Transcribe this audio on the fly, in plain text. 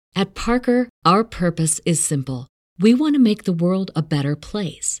At Parker, our purpose is simple. We want to make the world a better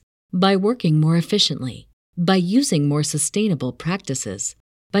place by working more efficiently, by using more sustainable practices,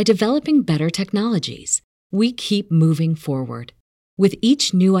 by developing better technologies. We keep moving forward. With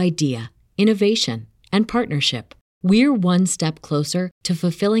each new idea, innovation, and partnership, we're one step closer to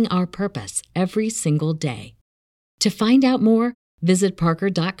fulfilling our purpose every single day. To find out more, visit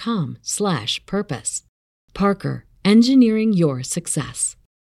parker.com/purpose. Parker, engineering your success.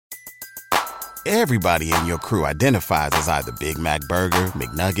 Everybody in your crew identifies as either Big Mac Burger,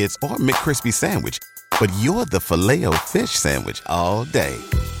 McNuggets, or McCrispy Sandwich. But you're the Filet-O-Fish Sandwich all day.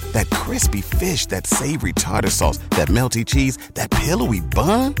 That crispy fish, that savory tartar sauce, that melty cheese, that pillowy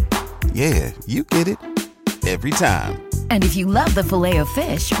bun. Yeah, you get it. Every time. And if you love the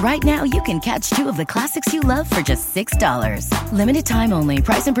Filet-O-Fish, right now you can catch two of the classics you love for just $6. Limited time only.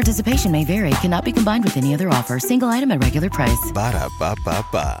 Price and participation may vary. Cannot be combined with any other offer. Single item at regular price.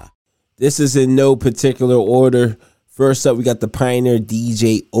 Ba-da-ba-ba-ba. This is in no particular order. First up, we got the Pioneer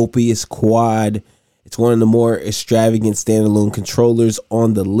DJ Opus Quad. It's one of the more extravagant standalone controllers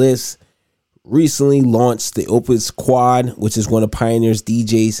on the list. Recently launched the Opus Quad, which is one of Pioneer's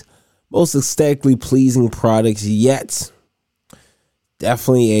DJ's most aesthetically pleasing products yet.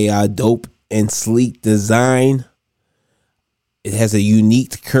 Definitely a dope and sleek design. It has a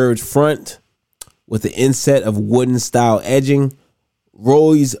unique curved front with an inset of wooden style edging.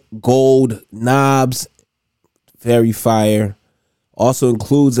 Rose gold knobs, very fire. Also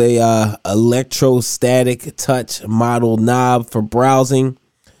includes a electrostatic touch model knob for browsing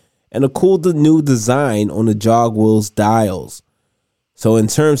and a cool new design on the jog wheels dials. So in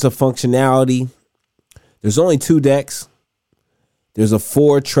terms of functionality, there's only 2 decks. There's a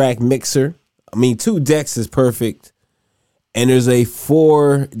 4-track mixer. 2 decks is perfect. And there's a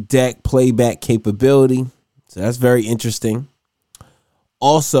 4-deck playback capability. So that's very interesting.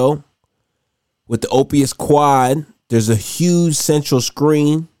 Also, with the Opus Quad, there's a huge central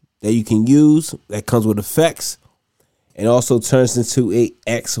screen that you can use that comes with effects. It also turns into a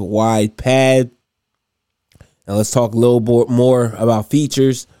X wide pad. Now let's talk a little more about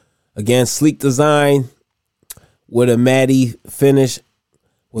features. Again, sleek design with a matte finish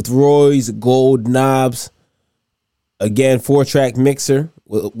with rose gold knobs. Again, 4-track mixer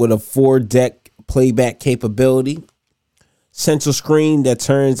with a 4-deck playback capability. Central screen that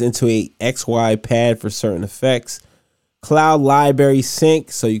turns into a XY pad for certain effects. Cloud library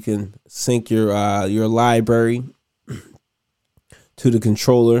sync, so you can sync your library to the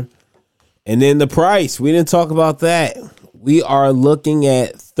controller. And then the price, we didn't talk about that. We are looking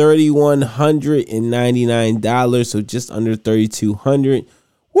at $3,199, so just under $3,200.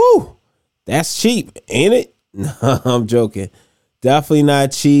 Woo! That's cheap, ain't it? No, I'm joking. Definitely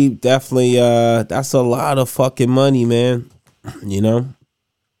not cheap. Definitely, that's a lot of fucking money, man. You know,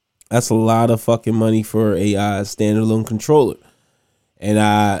 that's a lot of fucking money for a standalone controller. And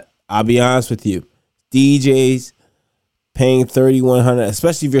I'll be honest with you, DJs paying $3,100,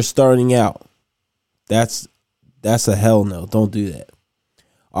 especially if you're starting out, that's a hell no. Don't do that.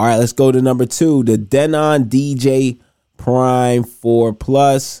 All right, let's go to number 2, the Denon DJ Prime 4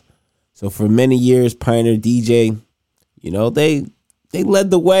 Plus. So for many years, Pioneer DJ, they led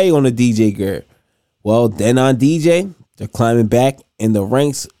the way on the DJ gear. Well, Denon DJ, they're climbing back in the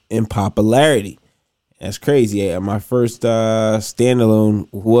ranks in popularity. That's crazy. Yeah, my first standalone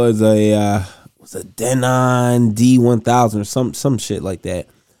was a Denon D1000 or some shit like that.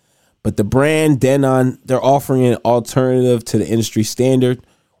 But the brand Denon, they're offering an alternative to the industry standard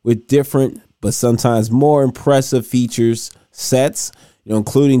with different but sometimes more impressive features sets,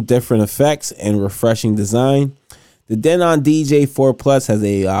 including different effects and refreshing design. The Denon DJ 4 Plus has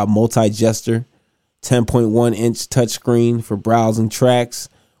a multi-gesture 10.1-inch touchscreen for browsing tracks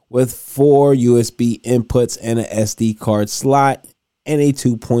with 4 USB inputs and an SD card slot and a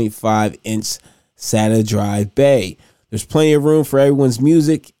 2.5-inch SATA drive bay. There's plenty of room for everyone's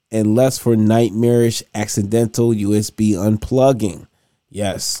music and less for nightmarish accidental USB unplugging.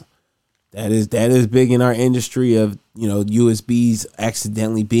 Yes, that is big in our industry of, USBs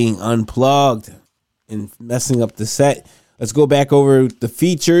accidentally being unplugged and messing up the set. Let's go back over the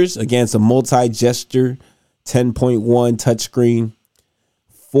features. Again, it's a multi-gesture 10.1 touchscreen,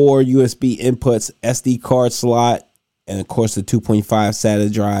 4 USB inputs, SD card slot, and of course the 2.5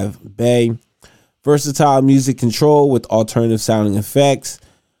 SATA drive bay. Versatile music control with alternative sounding effects.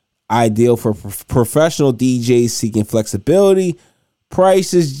 Ideal for professional DJs seeking flexibility.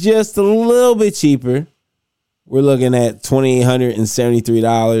 Price is just a little bit cheaper. We're looking at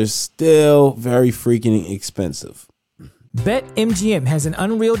 $2,873. Still very freaking expensive. BetMGM has an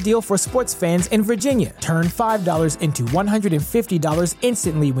unreal deal for sports fans in Virginia. Turn $5 into $150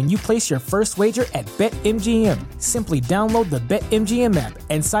 instantly when you place your first wager at BetMGM. Simply download the BetMGM app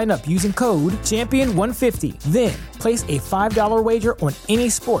and sign up using code Champion150. Then, place a $5 wager on any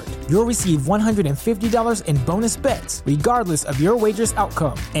sport. You'll receive $150 in bonus bets, regardless of your wager's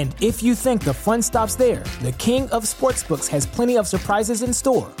outcome. And if you think the fun stops there, the King of Sportsbooks has plenty of surprises in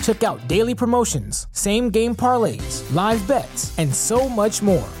store. Check out daily promotions, same-game parlays, live bets, and so much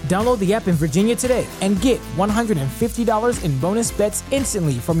more. Download the app in Virginia today and get $150 in bonus bets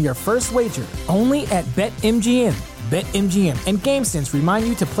instantly from your first wager. Only at BetMGM. BetMGM and GameSense remind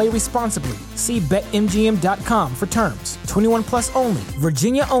you to play responsibly. See BetMGM.com for terms. 21 plus only.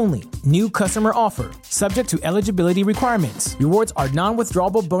 Virginia only. New customer offer. Subject to eligibility requirements. Rewards are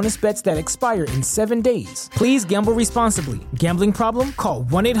non-withdrawable bonus bets that expire in 7 days. Please gamble responsibly. Gambling problem? Call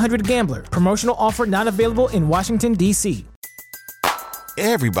 1-800-GAMBLER. Promotional offer not available in Washington, D.C.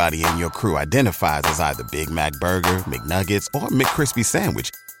 Everybody in your crew identifies as either Big Mac Burger, McNuggets, or McCrispy Sandwich.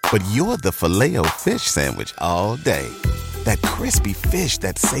 But you're the Filet-O-Fish Sandwich all day. That crispy fish,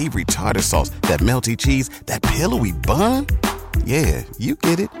 that savory tartar sauce, that melty cheese, that pillowy bun. Yeah, you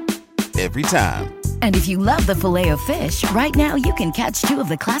get it. Every time. And if you love the Filet-O-Fish, right now you can catch 2 of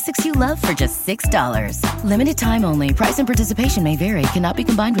the classics you love for just $6. Limited time only. Price and participation may vary. Cannot be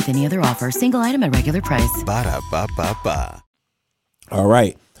combined with any other offer. Single item at regular price. Ba-da-ba-ba-ba. All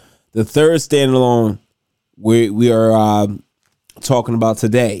right. The third standalone we are talking about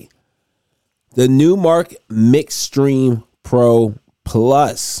today, the Numark Mixstream Pro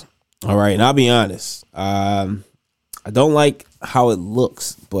Plus. All right, and I'll be honest, I don't like how it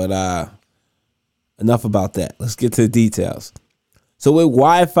looks, but enough about that. Let's get to the details. So with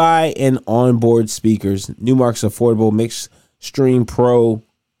Wi-Fi and onboard speakers, Numark's affordable Mixstream Pro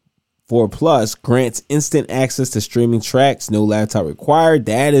 4 Plus grants instant access to streaming tracks, no laptop required.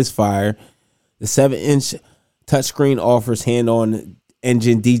 That is fire. The 7-inch touchscreen offers hand-on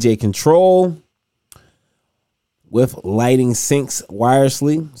engine DJ control with lighting syncs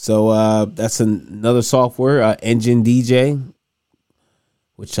wirelessly. So that's another software, Engine DJ,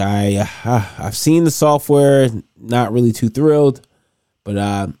 which I've seen the software, not really too thrilled, but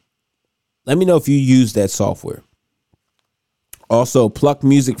let me know if you use that software. Also, pluck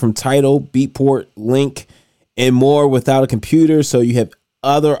music from Tidal, Beatport, Link, and more without a computer, so you have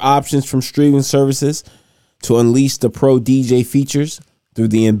other options from streaming services to unleash the Pro DJ features through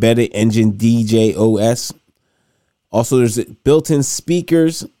the embedded Engine DJ OS. Also, there's built-in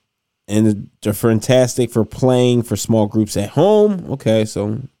speakers, and they're fantastic for playing for small groups at home. Okay,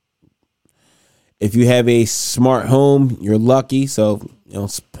 so if you have a smart home, you're lucky. So,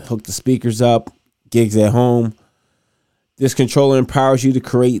 hook the speakers up, gigs at home. This controller empowers you to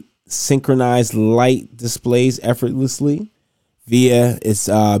create synchronized light displays effortlessly via its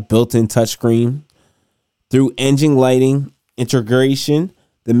built-in touchscreen. Through engine lighting integration,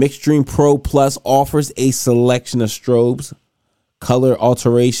 the Mixstream Pro Plus offers a selection of strobes, color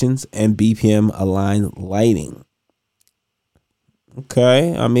alterations, and BPM-aligned lighting.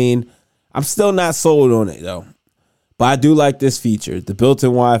 Okay, I mean, I'm still not sold on it, though. But I do like this feature. The built-in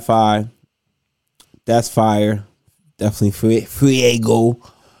Wi-Fi, that's fire. Definitely fuego.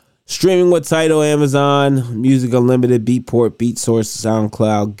 Streaming with Tidal, Amazon, Music Unlimited, Beatport, BeatSource,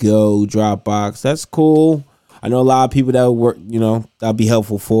 SoundCloud, Go, Dropbox. That's cool. I know a lot of people that would work, that'd be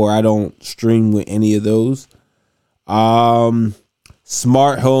helpful for. I don't stream with any of those.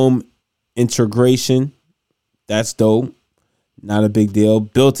 Smart home integration. That's dope. Not a big deal.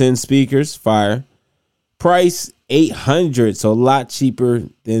 Built-in speakers, fire. Price $800, so a lot cheaper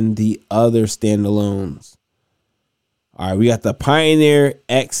than the other standalones. All right, we got the Pioneer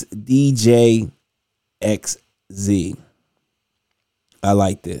XDJ XZ. I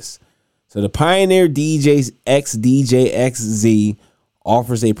like this. So the Pioneer XDJ XZ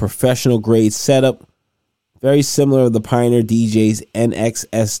offers a professional grade setup, very similar to the Pioneer DJ's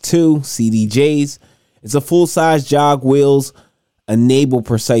NXS2 CDJs. It's a full-size jog wheels, enable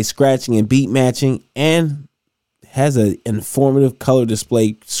precise scratching and beat matching, and has an informative color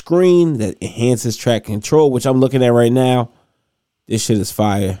display screen that enhances track control, which I'm looking at right now. This shit is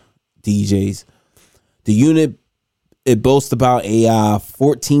fire, DJs. The unit, it boasts about a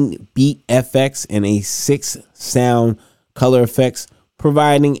 14 beat FX and a 6 sound color effects,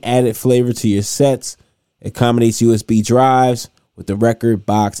 providing added flavor to your sets. It accommodates USB drives with the Record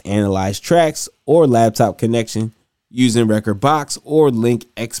Box Analyze tracks or laptop connection using Record Box or Link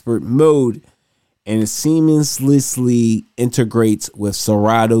Expert mode. And it seamlessly integrates with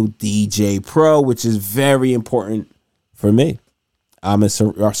Serato DJ Pro, which is very important for me. I'm a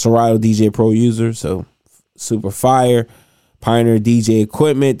Serato DJ Pro user, so super fire. Pioneer DJ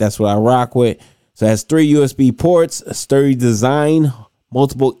equipment. That's what I rock with. So it has 3 USB ports, a sturdy design,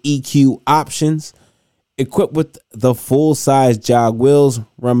 multiple EQ options, equipped with the full-size jog wheels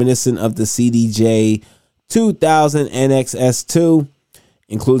reminiscent of the CDJ 2000 NXS2.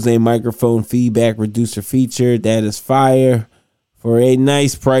 Includes a microphone feedback reducer feature that is fire for a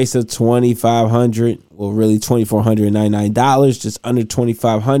nice price of $2,500. Well, really $2,499, just under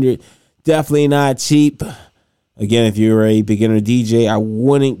 $2,500. Definitely not cheap. Again, if you're a beginner DJ, I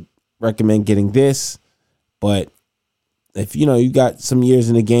wouldn't recommend getting this, but if you got some years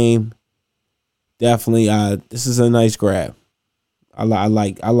in the game, definitely this is a nice grab. I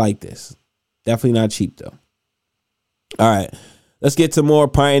like this. Definitely not cheap though. All right, let's get to more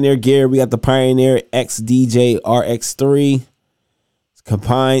Pioneer gear. We got the Pioneer XDJ RX3.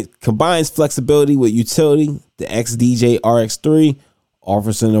 Combines flexibility with utility. The XDJ RX3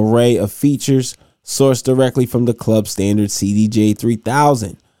 offers an array of features sourced directly from the club standard CDJ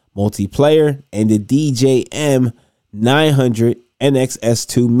 3000 multiplayer and the DJ M900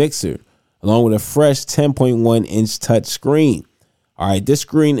 NXS2 mixer, along with a fresh 10.1 inch touch screen. All right, this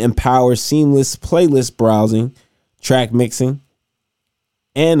screen empowers seamless playlist browsing, track mixing,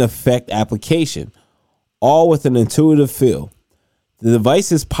 and effect application, all with an intuitive feel. The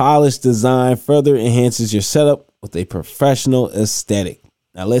device's polished design further enhances your setup with a professional aesthetic.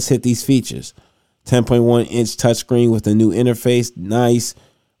 Now let's hit these features. 10.1 inch touchscreen with a new interface. Nice.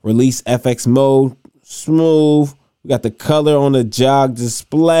 Release FX mode. Smooth. We got the color on the jog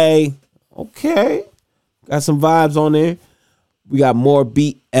display. Okay. Got some vibes on there. We got more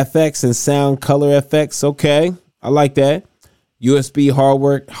beat FX and sound color effects. Okay. I like that. USB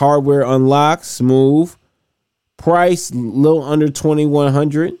hardware unlock. Smooth. Price a little under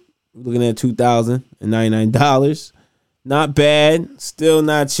 $2,100. We're looking at $2,099. Not bad. Still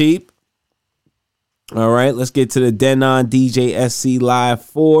not cheap. All right, let's get to the Denon DJ SC Live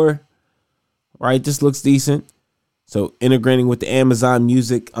 4. All right, this looks decent. So integrating with the Amazon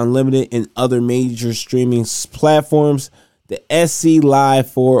Music Unlimited and other major streaming platforms, the SC Live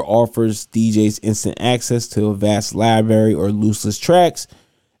 4 offers DJs instant access to a vast library or looseless tracks.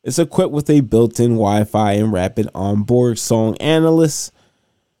 It's equipped with a built-in Wi-Fi and rapid onboard song analyst.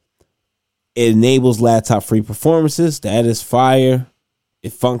 It enables laptop-free performances. That is fire.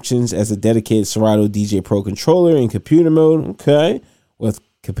 It functions as a dedicated Serato DJ Pro controller in computer mode. Okay. With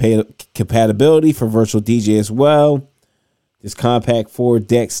compatibility for virtual DJ as well. This compact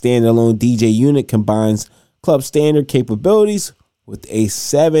 4-deck standalone DJ unit combines club standard capabilities with a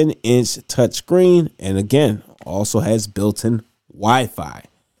 7-inch touchscreen. And again, also has built-in Wi-Fi.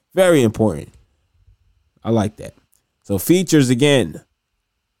 Very important. I like that. So features again,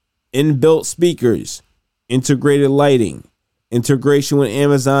 inbuilt speakers, integrated lighting, integration with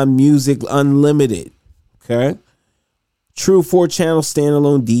Amazon Music Unlimited. Okay. True 4-channel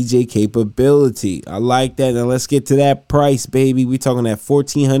standalone DJ capability. I like that. Now let's get to that price, baby. We're talking at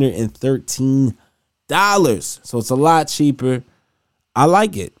 $1,413. So it's a lot cheaper. I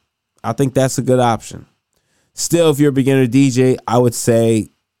like it. I think that's a good option. Still, if you're a beginner DJ, I would say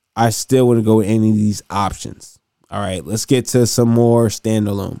I still wouldn't go with any of these options. All right, let's get to some more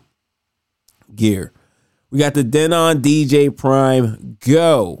standalone gear. We got the Denon DJ Prime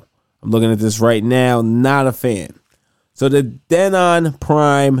Go. I'm looking at this right now. Not a fan. So the Denon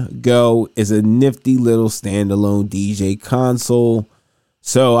Prime Go is a nifty little standalone DJ console.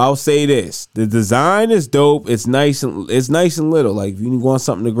 So I'll say this: the design is dope. It's nice and little. Like if you want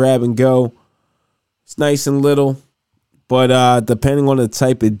something to grab and go, it's nice and little. But depending on the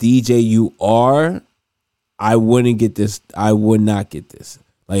type of DJ you are, I wouldn't get this. I would not get this.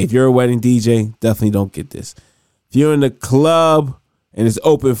 Like if you're a wedding DJ, definitely don't get this. If you're in the club and it's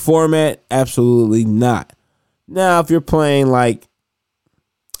open format, absolutely not. Now, if you're playing like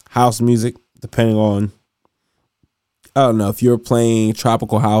house music, depending on, I don't know, if you're playing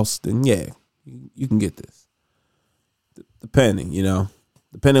tropical house, then yeah, you can get this. Depending on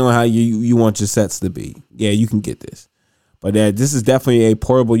how you want your sets to be. Yeah, you can get this. But this is definitely a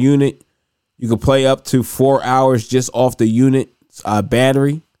portable unit. You can play up to 4 hours just off the unit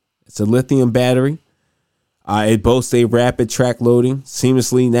battery. It's a lithium battery. It boasts a rapid track loading,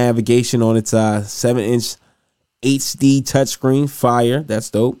 seamlessly navigation on its 7-inch HD touchscreen. Fire.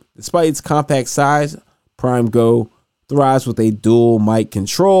 That's dope. Despite its compact size, Prime Go thrives with a dual mic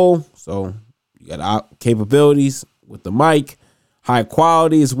control. So you got capabilities with the mic. High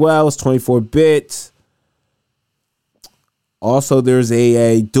quality as well. It's 24-bit. Also, there's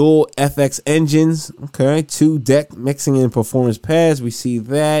a dual FX engines. Okay, 2-deck mixing and performance pads. We see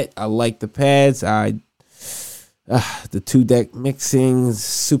that. I like the pads. The 2-deck mixing is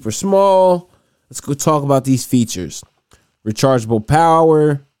super small. Let's go talk about these features. rechargeable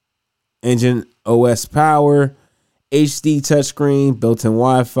power, engine OS power, HD touchscreen, built-in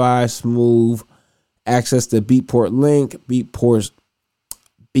Wi-Fi, smooth access to Beatport Link, Beat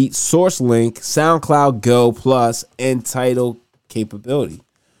Source Link, SoundCloud Go Plus, and Tidal capability.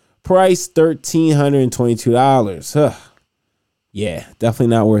 Price $1,322. Huh. Yeah,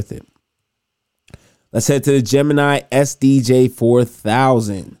 definitely not worth it. Let's head to the Gemini SDJ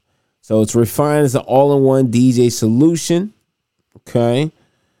 4000. So it's refined as an all-in-one DJ solution. Okay.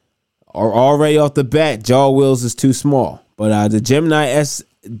 Or already off the bat, jaw wheels is too small. But the Gemini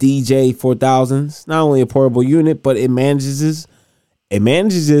SDJ 4000 is not only a portable unit, but it manages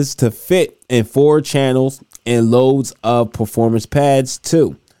to fit in 4 channels and loads of performance pads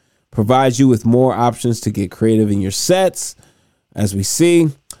too. Provides you with more options to get creative in your sets. As we see,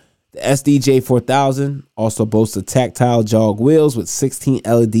 the SDJ 4000 also boasts a tactile jog wheels with 16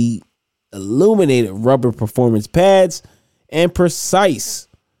 LED illuminated rubber performance pads and precise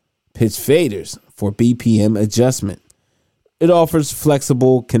pitch faders for BPM adjustment. It offers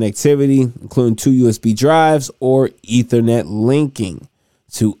flexible connectivity, including 2 USB drives or Ethernet linking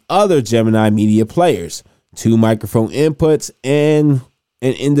to other Gemini media players, 2 microphone inputs, and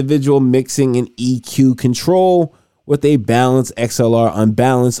an individual mixing and EQ control with a balanced XLR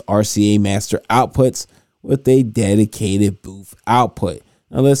unbalanced RCA master outputs with a dedicated booth output.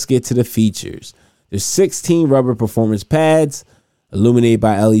 Now let's get to the features. There's 16 rubber performance pads illuminated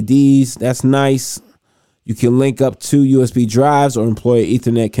by LEDs. That's nice. You can link up 2 USB drives or employ an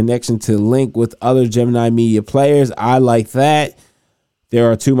Ethernet connection to link with other Gemini media players. I like that. There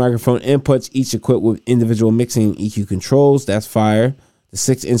are 2 microphone inputs, each equipped with individual mixing and EQ controls. That's fire. The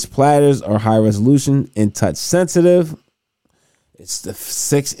 6-inch platters are high resolution and touch sensitive. It's the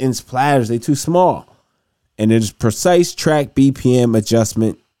 6-inch platters. They're too small. And there's precise track BPM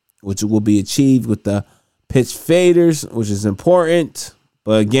adjustment, which will be achieved with the pitch faders, which is important.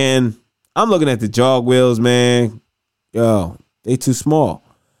 But again, I'm looking at the jog wheels, man. Yo, they too small.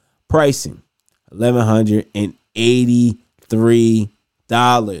 Pricing,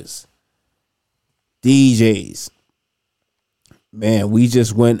 $1,183. DJs. Man, we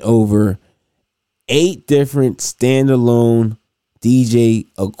just went over 8 different standalone DJ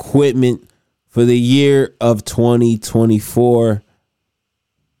equipment for the year of 2024.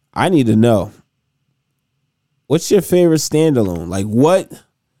 I need to know, what's your favorite standalone? Like what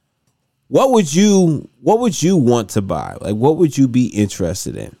would you want to buy? Like what would you be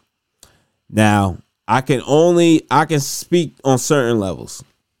interested in? Now, I can speak on certain levels.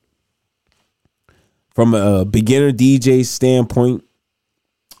 From a beginner DJ standpoint,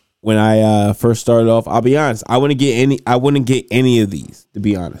 when I first started off, I'll be honest, I wouldn't get any of these, to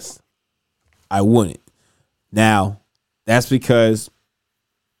be honest. I wouldn't. Now, that's because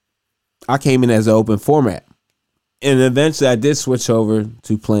I came in as an open format. And eventually I did switch over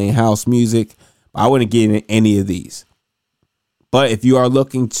to playing house music. I wouldn't get any of these. But if you are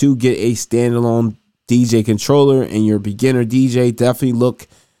looking to get a standalone DJ controller and you're a beginner DJ, definitely look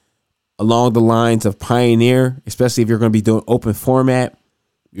along the lines of Pioneer, especially if you're going to be doing open format.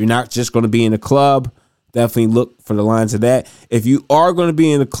 You're not just going to be in a club. Definitely look for the lines of that. If you are going to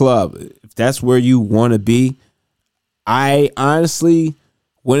be in a club, if that's where you want to be, I honestly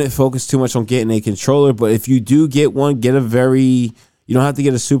wouldn't focus too much on getting a controller. But if you do get one, you don't have to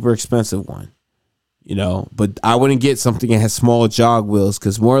get a super expensive one. But I wouldn't get something that has small jog wheels,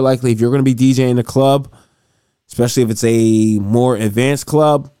 because more likely if you're going to be DJing a club, especially if it's a more advanced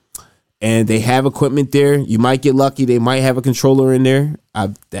club, and they have equipment there, you might get lucky. They might have a controller in there.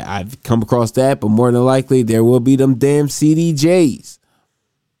 I've come across that, but more than likely there will be them damn CDJs.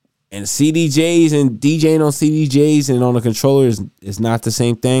 And CDJs and DJing on CDJs and on a controller is not the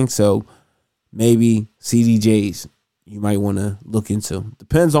same thing. So maybe CDJs you might want to look into.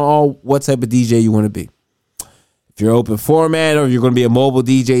 Depends on what type of DJ you want to be. If you're open format, or you're going to be a mobile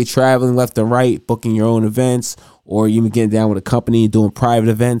DJ traveling left and right, booking your own events, or you getting down with a company and doing private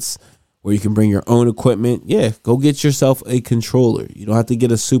events where you can bring your own equipment, go get yourself a controller. You don't have to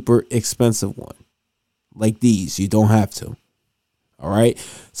get a super expensive one like these. You don't have to. All right.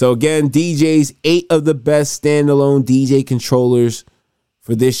 So again, DJs, 8 of the best standalone DJ controllers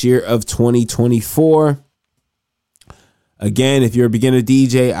for this year of 2024. Again, if you're a beginner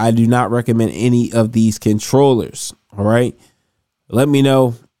DJ, I do not recommend any of these controllers. All right. Let me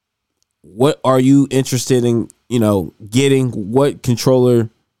know, what are you interested in, getting? What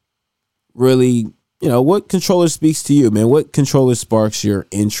controller really, what controller speaks to you, man? What controller sparks your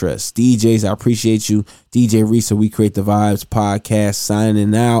interest? DJs, I appreciate you. DJ Risa, We Create the Vibes podcast,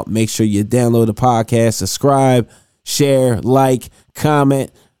 signing out. Make sure you download the podcast, subscribe, share, like,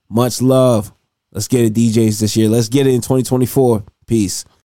 comment. Much love. Let's get it, DJs, this year. Let's get it in 2024. Peace.